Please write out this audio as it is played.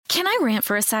Can I rant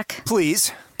for a sec?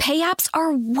 Please. Pay apps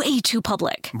are way too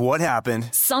public. What happened?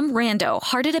 Some rando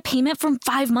hearted a payment from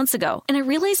 5 months ago, and I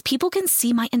realized people can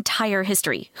see my entire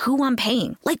history, who I'm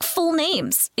paying, like full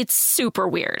names. It's super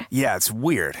weird. Yeah, it's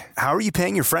weird. How are you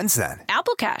paying your friends then?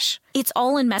 Apple Cash. It's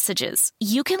all in messages.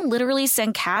 You can literally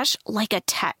send cash like a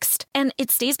text, and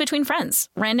it stays between friends.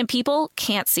 Random people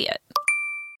can't see it.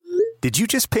 Did you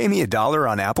just pay me $1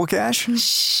 on Apple Cash?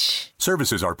 Shh.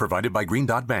 Services are provided by Green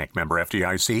Dot Bank. Member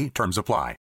FDIC. Terms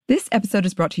apply. This episode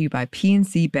is brought to you by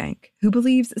PNC Bank, who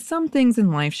believes some things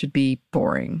in life should be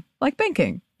boring, like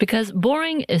banking. Because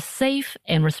boring is safe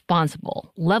and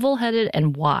responsible, level-headed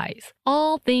and wise.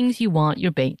 All things you want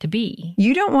your bank to be.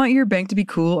 You don't want your bank to be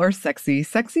cool or sexy.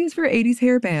 Sexy is for 80s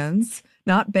hair bands,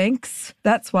 not banks.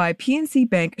 That's why PNC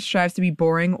Bank strives to be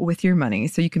boring with your money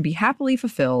so you can be happily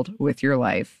fulfilled with your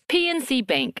life. PNC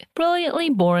Bank,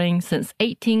 brilliantly boring since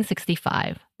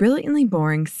 1865. Brilliantly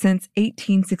Boring Since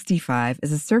 1865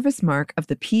 is a service mark of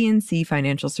the PNC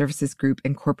Financial Services Group,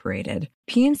 Incorporated.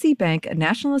 PNC Bank, a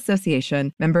National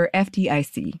Association, member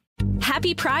FDIC.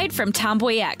 Happy Pride from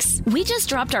Tomboy X. We just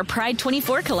dropped our Pride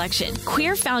 24 collection.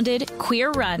 Queer founded, queer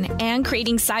run, and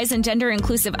creating size and gender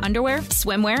inclusive underwear,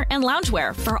 swimwear, and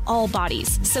loungewear for all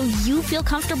bodies, so you feel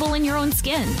comfortable in your own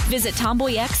skin. Visit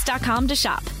tomboyx.com to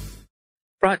shop.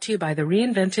 Brought to you by the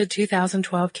reinvented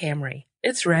 2012 Camry.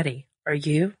 It's ready. Are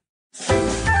you?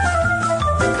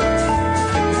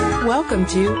 Welcome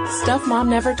to Stuff Mom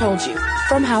Never Told You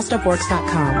from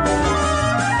HowStuffWorks.com.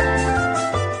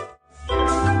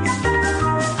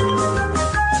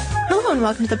 Hello and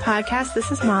welcome to the podcast.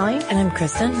 This is Molly. And I'm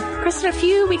Kristen. Kristen, a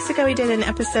few weeks ago we did an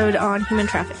episode on human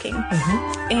trafficking.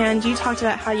 And you talked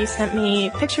about how you sent me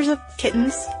pictures of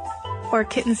kittens, or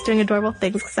kittens doing adorable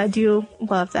things, because I do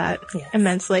love that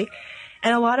immensely.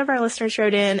 And a lot of our listeners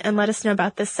wrote in and let us know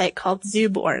about this site called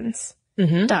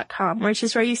zooborns.com, which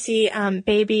is where you see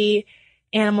baby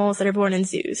animals that are born in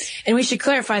zoos. And we should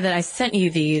clarify that I sent you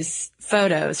these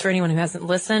photos for anyone who hasn't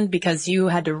listened, because you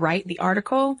had to write the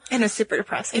article. And it was super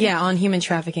depressing. Yeah, on human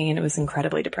trafficking, and it was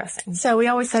incredibly depressing. So we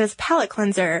always said as a palate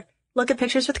cleanser, look at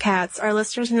pictures with cats. Our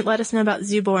listeners let us know about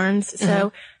zooborns.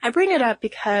 So I bring it up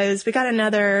because we got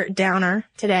another downer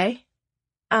today.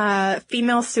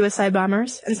 Female suicide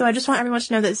bombers. And so I just want everyone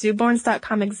to know that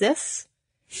zooborns.com exists.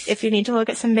 If you need to look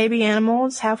at some baby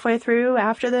animals halfway through,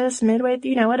 after this, midway,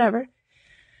 whatever.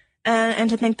 And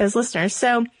to thank those listeners.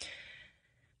 So,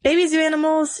 baby zoo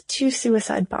animals to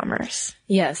suicide bombers.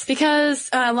 Yes, because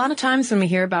a lot of times when we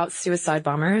hear about suicide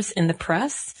bombers in the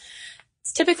press,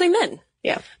 it's typically men.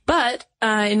 Yeah. But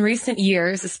in recent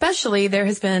years, especially, there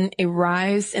has been a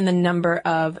rise in the number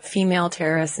of female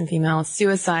terrorists and female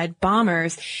suicide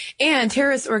bombers. And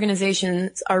terrorist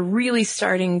organizations are really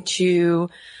starting to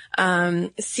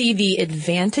see the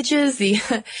advantages, the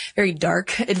very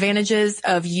dark advantages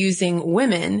of using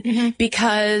women,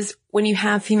 because when you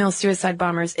have female suicide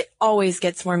bombers, it always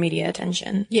gets more media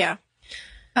attention. Yeah.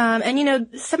 And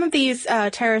some of these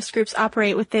terrorist groups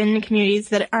operate within communities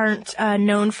that aren't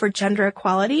known for gender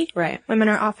equality. Right. Women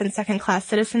are often second-class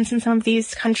citizens in some of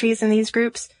these countries and these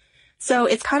groups. So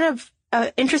it's kind of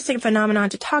an interesting phenomenon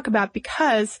to talk about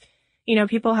because,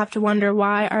 people have to wonder,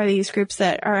 why are these groups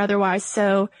that are otherwise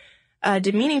so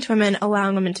demeaning to women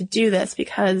allowing women to do this?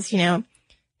 Because,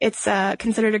 it's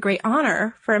considered a great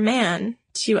honor for a man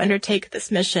to undertake this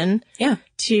mission. Yeah.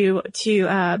 To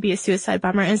be a suicide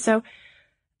bomber. And so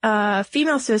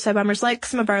female suicide bombers, like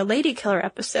some of our lady killer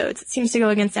episodes, it seems to go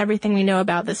against everything we know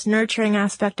about this nurturing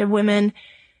aspect of women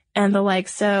and the like.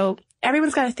 So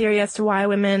everyone's got a theory as to why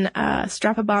women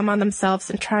strap a bomb on themselves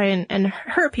and try and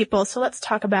hurt people. So let's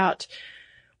talk about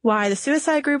why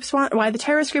the why the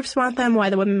terrorist groups want them, why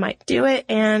the women might do it,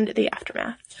 and the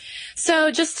aftermath.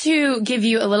 So just to give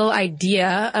you a little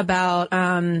idea about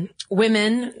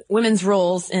women's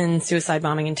roles in suicide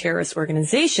bombing and terrorist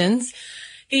organizations,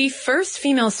 the first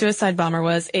female suicide bomber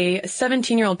was a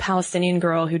 17-year-old Palestinian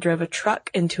girl who drove a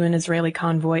truck into an Israeli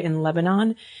convoy in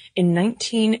Lebanon in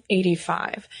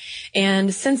 1985.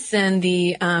 And since then,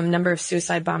 the number of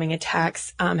suicide bombing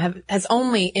attacks has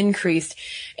only increased,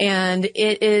 and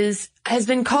it has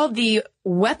been called the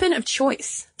weapon of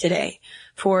choice today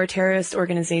for terrorist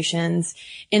organizations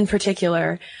in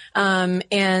particular.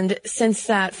 And since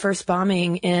that first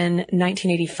bombing in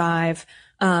 1985,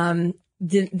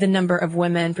 the number of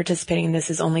women participating in this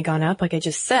has only gone up, like I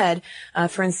just said.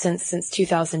 For instance, since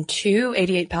 2002,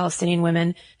 88 Palestinian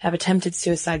women have attempted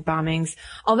suicide bombings,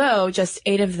 although just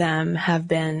 8 of them have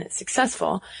been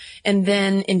successful. And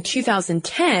then in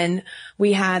 2010,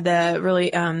 we had the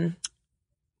really,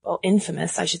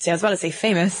 infamous, I should say. I was about to say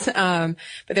famous, but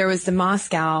there was the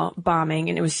Moscow bombing,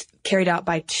 and it was carried out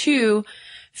by 2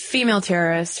 female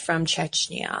terrorists from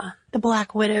Chechnya. The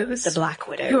Black Widows. The Black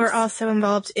Widows. Who are also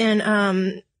involved in,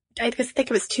 I think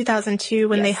it was 2002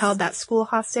 when they held that school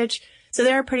hostage. So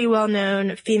they're a pretty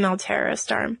well-known female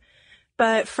terrorist arm.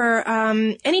 But for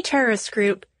any terrorist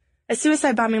group, a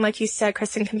suicide bombing, like you said,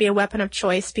 Kristen, can be a weapon of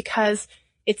choice because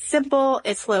it's simple,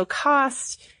 it's low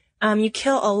cost, you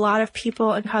kill a lot of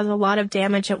people and cause a lot of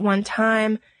damage at one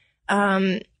time,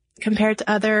 compared to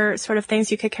other sort of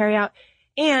things you could carry out.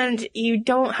 And you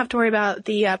don't have to worry about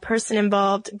the person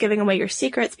involved giving away your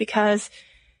secrets because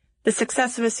the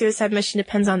success of a suicide mission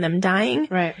depends on them dying.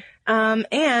 Right.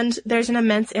 And there's an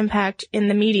immense impact in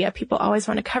the media. People always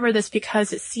want to cover this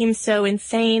because it seems so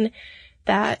insane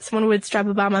that someone would strap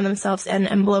a bomb on themselves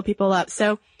and blow people up.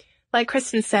 So, like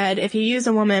Kristen said, if you use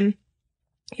a woman,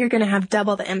 you're going to have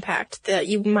double the impact that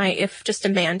you might if just a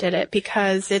man did it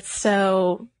because it's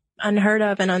so unheard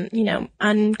of and,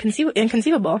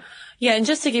 inconceivable. Yeah, and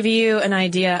just to give you an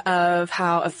idea of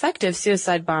how effective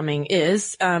suicide bombing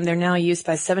is, they're now used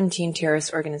by 17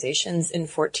 terrorist organizations in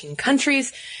 14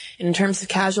 countries. And in terms of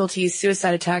casualties,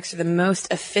 suicide attacks are the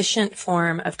most efficient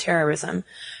form of terrorism.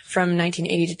 From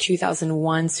 1980 to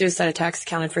 2001, suicide attacks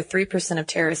accounted for 3% of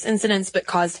terrorist incidents, but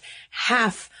caused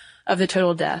half of the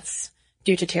total deaths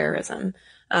due to terrorism.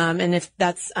 And if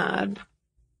that's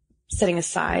setting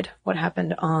aside what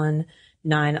happened on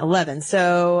 9/11.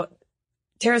 So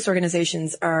terrorist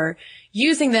organizations are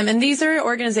using them. And these are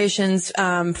organizations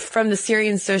from the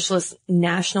Syrian Socialist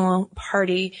National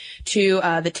Party to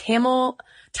the Tamil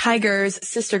Tigers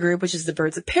sister group, which is the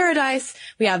Birds of Paradise.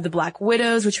 We have the Black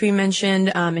Widows, which we mentioned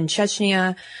in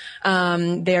Chechnya.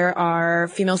 There are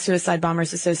female suicide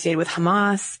bombers associated with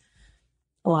Hamas.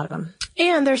 A lot of them.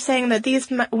 And they're saying that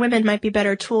these women might be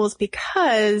better tools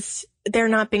because they're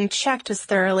not being checked as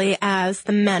thoroughly as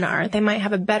the men are. They might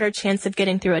have a better chance of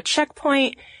getting through a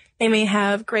checkpoint. They may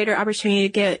have greater opportunity to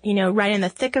get, right in the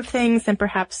thick of things than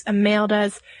perhaps a male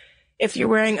does. If you're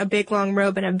wearing a big long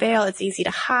robe and a veil, it's easy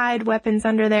to hide weapons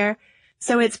under there.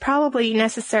 So it's probably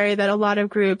necessary that a lot of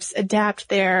groups adapt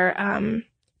their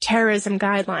terrorism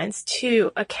guidelines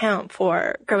to account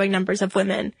for growing numbers of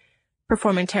women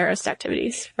performing terrorist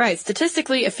activities. Right.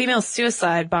 Statistically, a female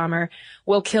suicide bomber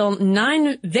will kill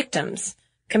 9 victims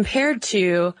compared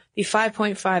to the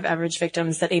 5.5 average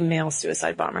victims that a male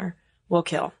suicide bomber will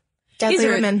kill. Deadly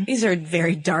women. These are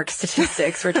very dark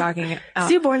statistics we're talking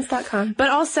about. Zooborns.com. But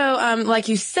also, like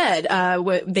you said,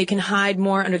 they can hide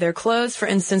more under their clothes. For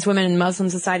instance, women in Muslim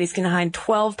societies can hide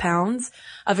 12 pounds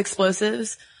of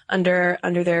explosives under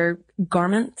their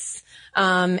garments.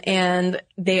 And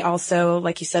they also,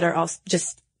 like you said, are also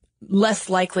just less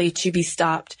likely to be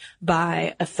stopped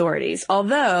by authorities.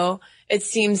 Although it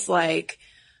seems like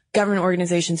government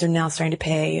organizations are now starting to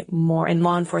pay more, and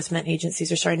law enforcement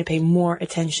agencies are starting to pay more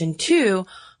attention to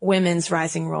women's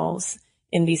rising roles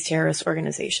in these terrorist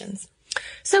organizations.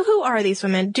 So who are these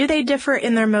women? Do they differ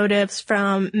in their motives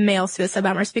from male suicide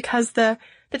bombers? Because the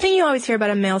thing you always hear about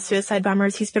a male suicide bomber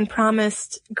is he's been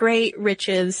promised great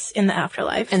riches in the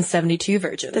afterlife. And 72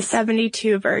 virgins. The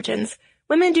 72 virgins.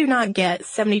 Women do not get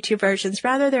 72 virgins.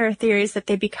 Rather, there are theories that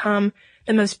they become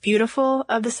the most beautiful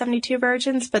of the 72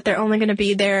 virgins, but they're only going to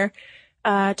be there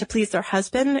to please their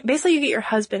husband. Basically, you get your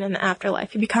husband in the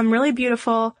afterlife. You become really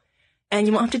beautiful, and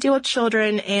you won't have to deal with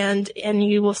children, and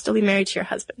you will still be married to your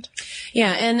husband.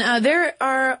 Yeah, and there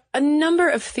are a number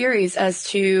of theories as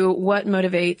to what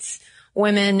motivates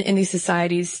women in these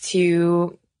societies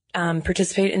to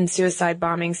participate in suicide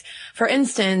bombings. For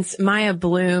instance, Maya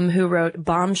Bloom, who wrote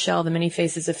Bombshell, The Many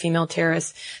Faces of Female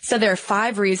Terrorists, said there are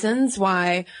 5 reasons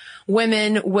why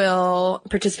women will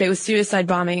participate with suicide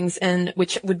bombings, and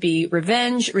which would be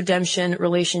revenge, redemption,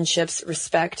 relationships,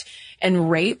 respect, and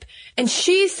rape. And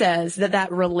she says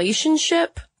that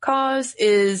relationship cause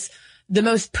is the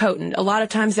most potent. A lot of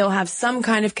times they'll have some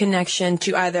kind of connection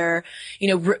to either,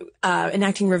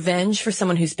 enacting revenge for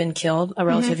someone who's been killed, a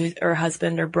relative or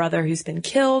husband or brother who's been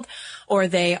killed, or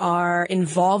they are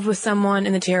involved with someone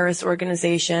in the terrorist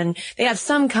organization. They have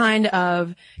some kind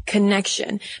of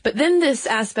connection. But then this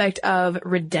aspect of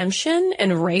redemption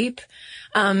and rape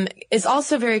is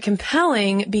also very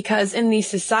compelling because in these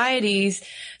societies,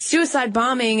 suicide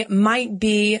bombing might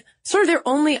be sort of their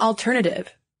only alternative.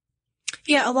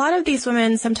 Yeah, a lot of these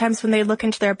women, sometimes when they look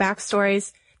into their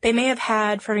backstories, they may have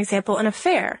had, for example, an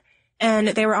affair, and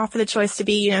they were offered the choice to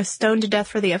be, stoned to death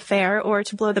for the affair or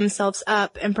to blow themselves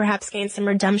up and perhaps gain some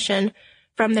redemption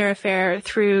from their affair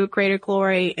through greater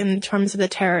glory in terms of the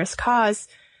terrorist cause.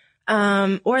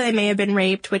 Or they may have been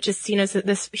raped, which is seen as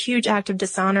this huge act of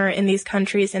dishonor in these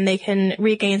countries, and they can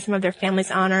regain some of their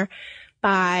family's honor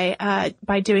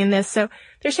by doing this. So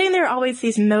they're saying there are always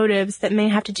these motives that may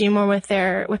have to do more with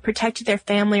protecting their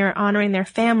family or honoring their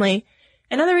family.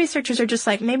 And other researchers are just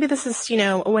like, maybe this is,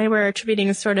 a way we're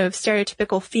attributing sort of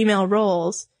stereotypical female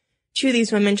roles to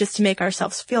these women just to make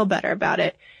ourselves feel better about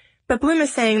it. But Bloom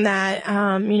is saying that,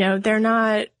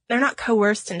 they're not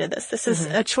coerced into this. This is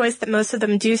a choice that most of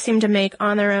them do seem to make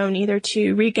on their own, either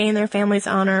to regain their family's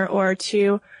honor or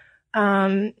to,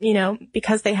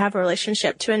 because they have a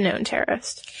relationship to a known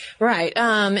terrorist. Right.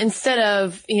 Instead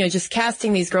of, just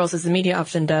casting these girls, as the media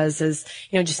often does, as,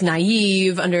 just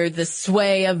naive under the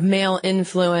sway of male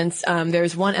influence.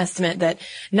 There's one estimate that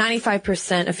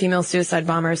 95% of female suicide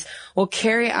bombers will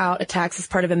carry out attacks as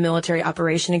part of a military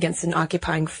operation against an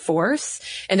occupying force.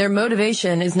 And their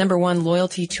motivation is, number one,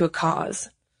 loyalty to a cause.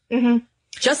 Mm-hmm.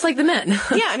 Just like the men.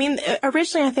 Yeah, I mean,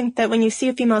 originally I think that when you see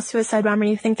a female suicide bomber,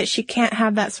 you think that she can't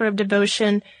have that sort of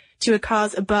devotion to a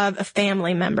cause above a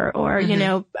family member or,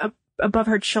 above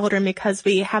her children, because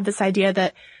we have this idea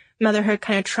that motherhood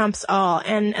kind of trumps all.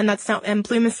 And that's not, and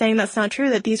Bloom is saying that's not true,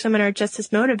 that these women are just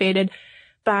as motivated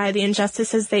by the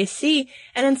injustices they see.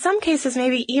 And in some cases,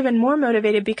 maybe even more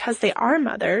motivated because they are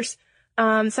mothers.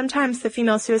 Sometimes the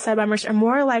female suicide bombers are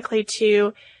more likely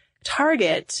to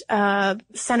target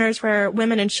centers where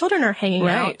women and children are hanging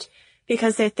out,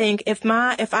 because they think if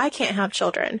I can't have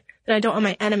children, then I don't want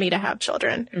my enemy to have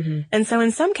children. Mm-hmm. And so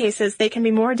in some cases, they can be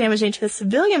more damaging to the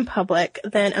civilian public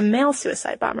than a male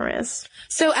suicide bomber is.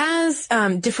 So as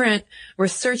different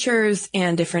researchers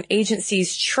and different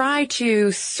agencies try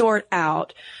to sort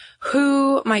out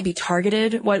who might be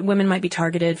targeted, what women might be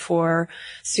targeted for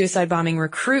suicide bombing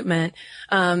recruitment,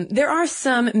 there are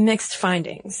some mixed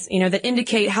findings, that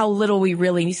indicate how little we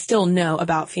really still know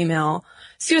about female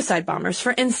suicide bombers.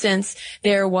 For instance,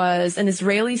 there was an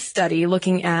Israeli study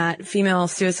looking at female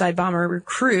suicide bomber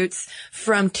recruits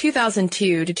from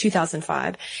 2002 to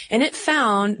 2005, and it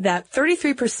found that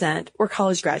 33% were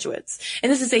college graduates.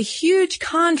 And this is a huge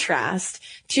contrast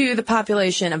to the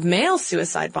population of male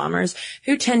suicide bombers,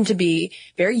 who tend to be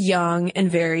very young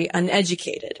and very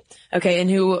uneducated. Okay, and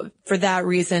who, for that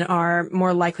reason, are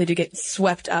more likely to get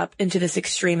swept up into this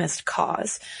extremist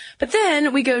cause. But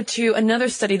then we go to another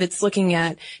study that's looking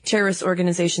at terrorist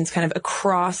organizations kind of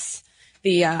across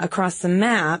the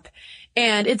map,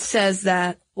 and it says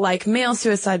that, like male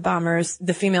suicide bombers,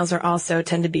 the females are also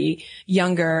tend to be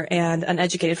younger and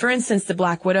uneducated. For instance, the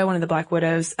Black Widow, one of the Black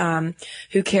Widows,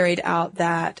 who carried out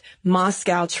that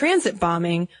Moscow transit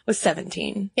bombing, was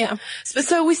 17. Yeah.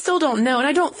 So we still don't know, and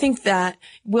I don't think that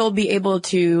we'll be able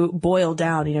to boil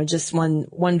down, just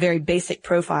one very basic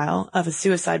profile of a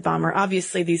suicide bomber.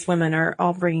 Obviously, these women are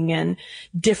all bringing in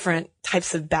different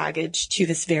types of baggage to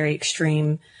this very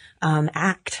extreme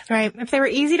act. Right. If they were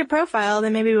easy to profile,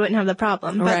 then maybe we wouldn't have the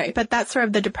problem. But that's sort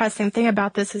of the depressing thing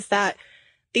about this, is that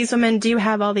these women do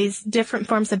have all these different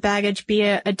forms of baggage, be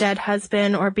it a dead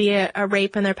husband or be it a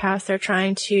rape in their past they're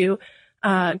trying to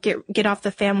get off the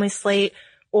family slate,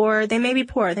 or they may be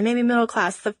poor, they may be middle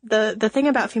class. The thing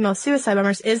about female suicide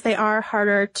bombers is they are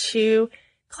harder to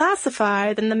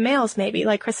classify than the males maybe.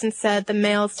 Like Kristen said, the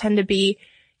males tend to be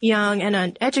young and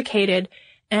uneducated,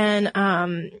 and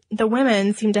the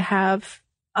women seem to have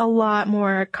a lot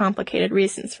more complicated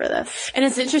reasons for this. And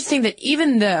it's interesting that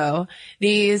even though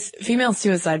these female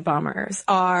suicide bombers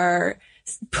are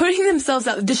putting themselves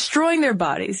out, destroying their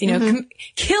bodies,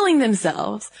 killing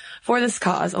themselves for this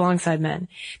cause alongside men,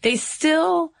 they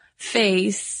still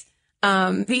face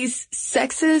these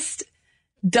sexist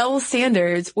double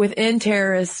standards within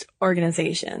terrorist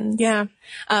organizations. Yeah.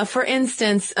 For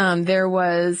instance, there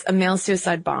was a male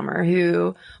suicide bomber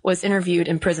who was interviewed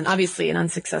in prison, obviously an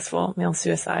unsuccessful male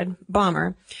suicide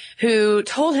bomber, who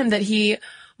told him that he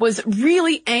was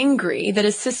really angry that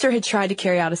his sister had tried to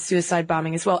carry out a suicide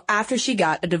bombing as well after she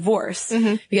got a divorce.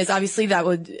 Mm-hmm. Because obviously that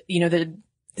would,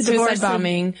 the suicide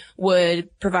bombing would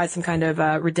provide some kind of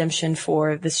redemption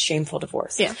for this shameful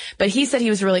divorce. Yeah. But he said he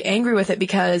was really angry with it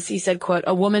because he said, quote,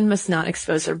 "A woman must not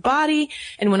expose her body,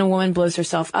 and when a woman blows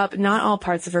herself up, not all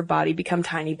parts of her body become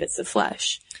tiny bits of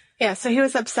flesh." Yeah, so he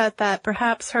was upset that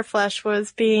perhaps her flesh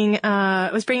was bringing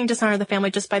dishonor to the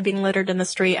family just by being littered in the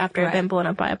street after it had been blown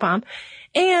up by a bomb.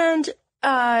 And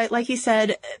like he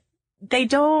said, they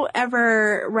don't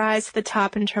ever rise to the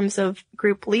top in terms of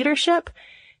group leadership.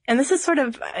 And this is it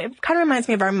kind of reminds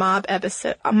me of our mob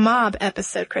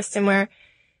episode, Kristen, where,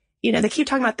 they keep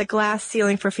talking about the glass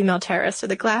ceiling for female terrorists or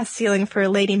the glass ceiling for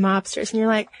lady mobsters. And you're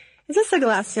like, is this the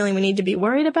glass ceiling we need to be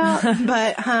worried about?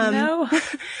 But, no.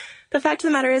 The fact of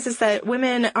the matter is that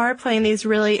women are playing these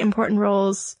really important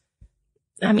roles.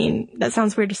 I mean, that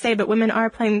sounds weird to say, but women are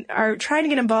trying to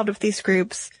get involved with these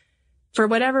groups for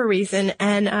whatever reason.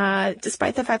 And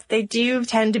despite the fact that they do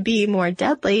tend to be more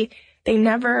deadly, they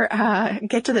never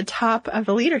get to the top of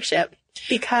the leadership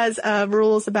because of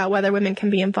rules about whether women can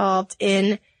be involved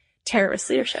in terrorist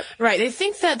leadership. Right. They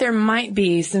think that there might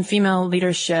be some female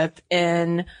leadership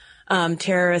in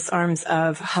terrorist arms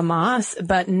of Hamas,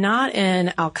 but not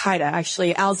in Al-Qaeda.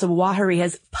 Actually, al-Zawahiri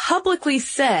has publicly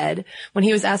said, when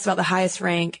he was asked about the highest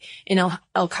rank in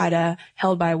Al-Qaeda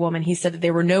held by a woman, he said that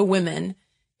there were no women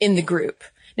in the group.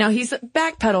 Now, he's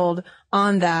backpedaled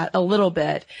on that a little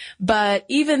bit, but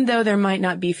even though there might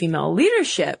not be female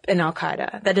leadership in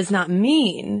Al-Qaeda, that does not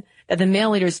mean that the male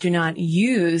leaders do not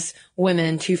use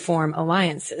women to form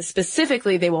alliances.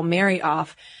 Specifically, they will marry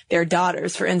off their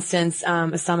daughters. For instance,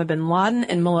 Osama bin Laden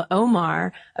and Mullah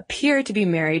Omar appear to be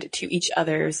married to each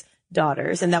other's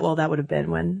daughters. And that would have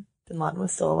been when bin Laden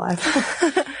was still alive.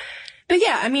 But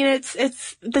yeah, I mean,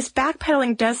 it's this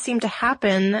backpedaling does seem to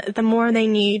happen the more they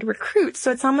need recruits.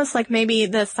 So it's almost like maybe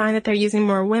the sign that they're using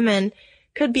more women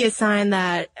could be a sign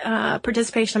that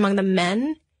participation among the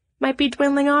men might be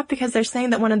dwindling off, because they're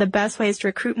saying that one of the best ways to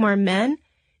recruit more men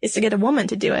is to get a woman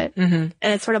to do it. Mm-hmm.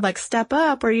 And it's sort of like, step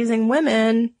up, we're using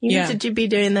women, you need to be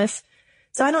doing this.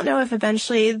 So I don't know if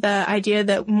eventually the idea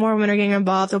that more women are getting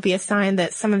involved will be a sign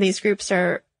that some of these groups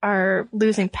are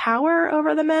losing power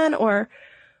over the men, or,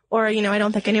 you know, I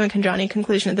don't think anyone can draw any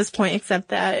conclusion at this point except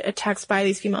that attacks by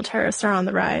these female terrorists are on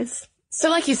the rise.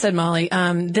 So like you said, Molly,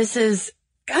 this is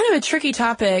kind of a tricky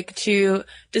topic to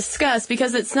discuss,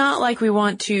 because it's not like we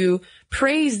want to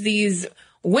praise these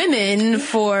women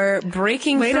for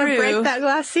breaking through. To break that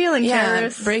glass ceiling,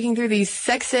 terrorists. Breaking through these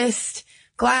sexist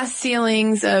glass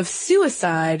ceilings of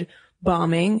suicide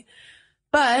bombing.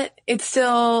 But it's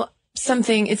still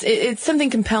something, it's something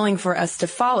compelling for us to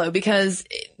follow, because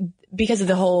of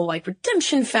the whole like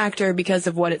redemption factor, because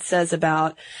of what it says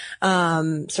about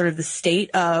sort of the state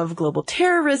of global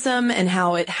terrorism and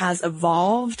how it has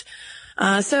evolved.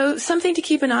 So something to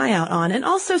keep an eye out on, and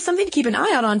also something to keep an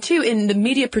eye out on too in the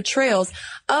media portrayals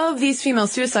of these female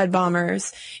suicide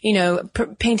bombers, you know,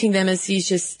 painting them as these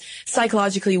just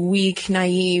psychologically weak,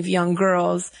 naive young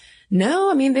girls.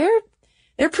 No, I mean, they're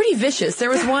pretty vicious. There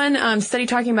was one study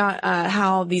talking about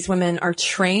how these women are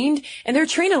trained, and they're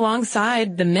trained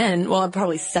alongside the men. Well,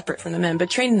 probably separate from the men, but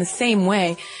trained in the same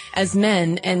way as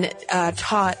men, and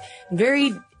taught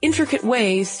very intricate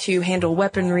ways to handle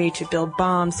weaponry, to build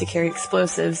bombs, to carry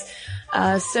explosives.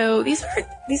 So these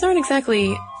aren't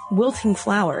exactly wilting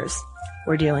flowers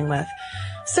we're dealing with.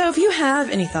 So if you have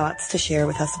any thoughts to share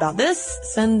with us about this,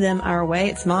 send them our way.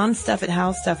 It's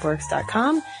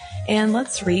momstuff@howstuffworks.com. And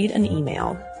let's read an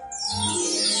email.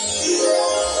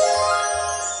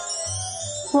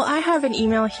 Well, I have an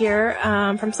email here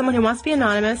from someone who wants to be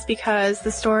anonymous because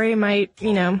the story might,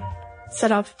 you know,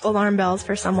 set off alarm bells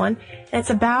for someone. And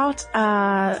it's about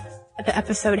the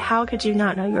episode, How Could You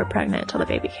Not Know You Were Pregnant Until the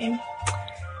Baby Came?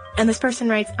 And this person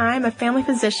writes, I'm a family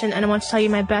physician and I want to tell you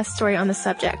my best story on the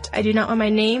subject. I do not want my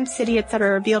name, city,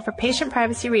 etc. revealed for patient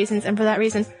privacy reasons, and for that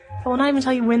reason, I will not even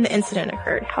tell you when the incident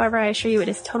occurred. However, I assure you it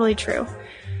is totally true.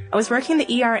 I was working in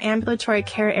the ER ambulatory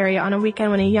care area on a weekend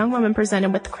when a young woman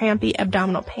presented with crampy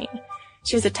abdominal pain.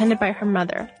 She was attended by her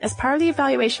mother. As part of the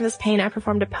evaluation of this pain, I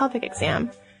performed a pelvic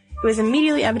exam. It was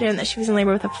immediately evident that she was in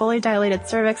labor with a fully dilated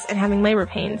cervix and having labor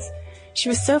pains. She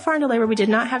was so far into labor we did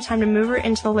not have time to move her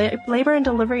into the labor and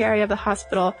delivery area of the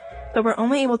hospital, but were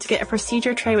only able to get a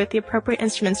procedure tray with the appropriate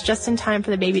instruments just in time for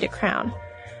the baby to crown.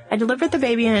 I delivered the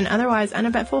baby in an otherwise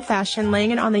uneventful fashion,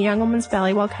 laying it on the young woman's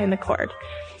belly while cutting the cord.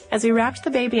 As we wrapped the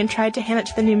baby and tried to hand it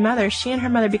to the new mother, she and her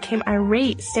mother became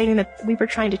irate, stating that we were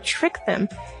trying to trick them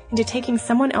into taking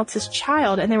someone else's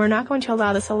child, and they were not going to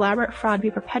allow this elaborate fraud to be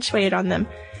perpetuated on them,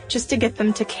 just to get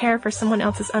them to care for someone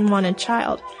else's unwanted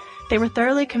child. They were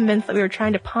thoroughly convinced that we were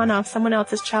trying to pawn off someone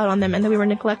else's child on them, and that we were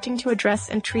neglecting to address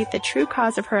and treat the true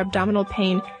cause of her abdominal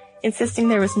pain, insisting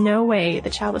there was no way the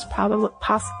child was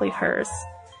possibly hers.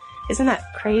 Isn't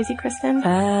that crazy, Kristen?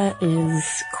 That is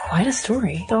quite a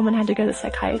story. The woman had to go to the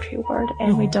psychiatry ward,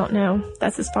 and we don't know.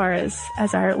 That's as far as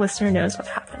our listener knows what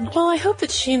happened. Well, I hope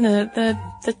that she and the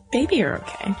baby are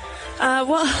okay.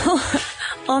 Well,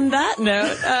 on that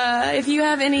note, if you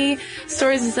have any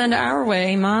stories to send our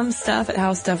way,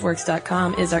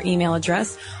 momstuff@howstuffworks.com is our email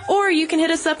address. Or you can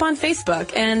hit us up on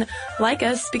Facebook and like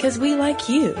us because we like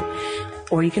you.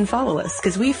 Or you can follow us,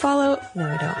 because we follow...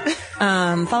 No, we don't.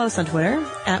 Follow us on Twitter,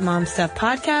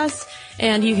 @MomStuffPodcast.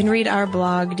 And you can read our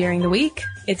blog during the week.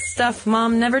 It's Stuff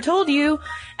Mom Never Told You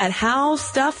at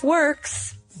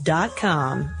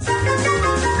HowStuffWorks.com.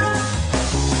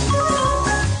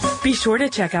 Be sure to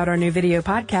check out our new video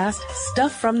podcast,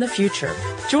 Stuff from the Future.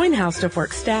 Join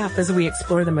HowStuffWorks staff as we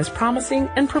explore the most promising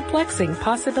and perplexing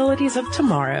possibilities of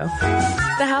tomorrow.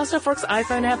 The HowStuffWorks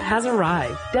iPhone app has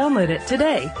arrived. Download it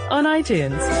today on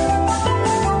iTunes.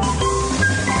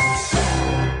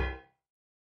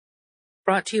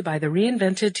 Brought to you by the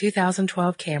reinvented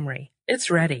 2012 Camry.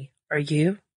 It's ready. Are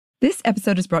you? This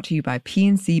episode is brought to you by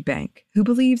PNC Bank, who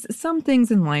believes some things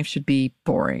in life should be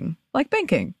boring, like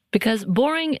banking. Because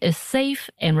boring is safe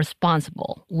and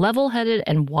responsible, level-headed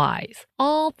and wise.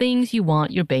 All things you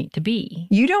want your bank to be.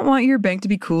 You don't want your bank to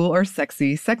be cool or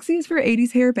sexy. Sexy is for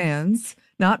 80s hair bands,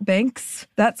 not banks.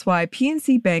 That's why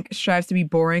PNC Bank strives to be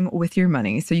boring with your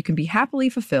money so you can be happily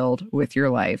fulfilled with your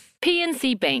life.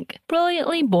 PNC Bank,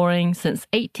 brilliantly boring since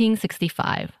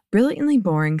 1865. Brilliantly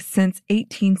Boring Since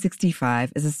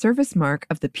 1865 is a service mark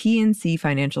of the PNC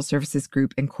Financial Services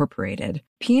Group, Incorporated.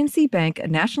 PNC Bank, a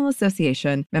National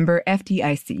Association, member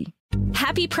FDIC.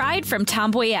 Happy Pride from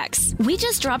Tomboy X. We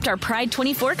just dropped our Pride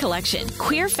 24 collection.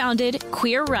 Queer founded,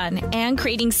 queer run, and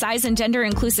creating size and gender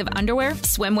inclusive underwear,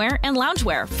 swimwear, and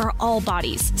loungewear for all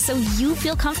bodies so you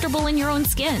feel comfortable in your own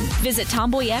skin. Visit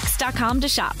tomboyx.com to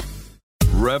shop.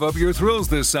 Rev up your thrills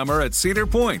this summer at Cedar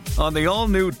Point on the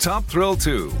all-new Top Thrill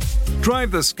 2. Drive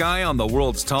the sky on the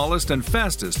world's tallest and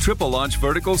fastest triple-launch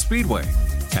vertical speedway.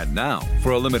 And now,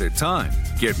 for a limited time,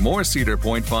 get more Cedar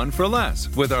Point fun for less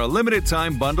with our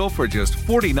limited-time bundle for just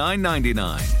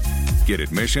 $49.99. Get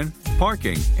admission,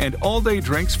 parking, and all-day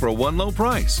drinks for one low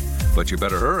price. But you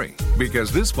better hurry,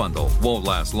 because this bundle won't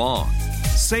last long.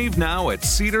 Save now at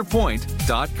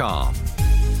cedarpoint.com.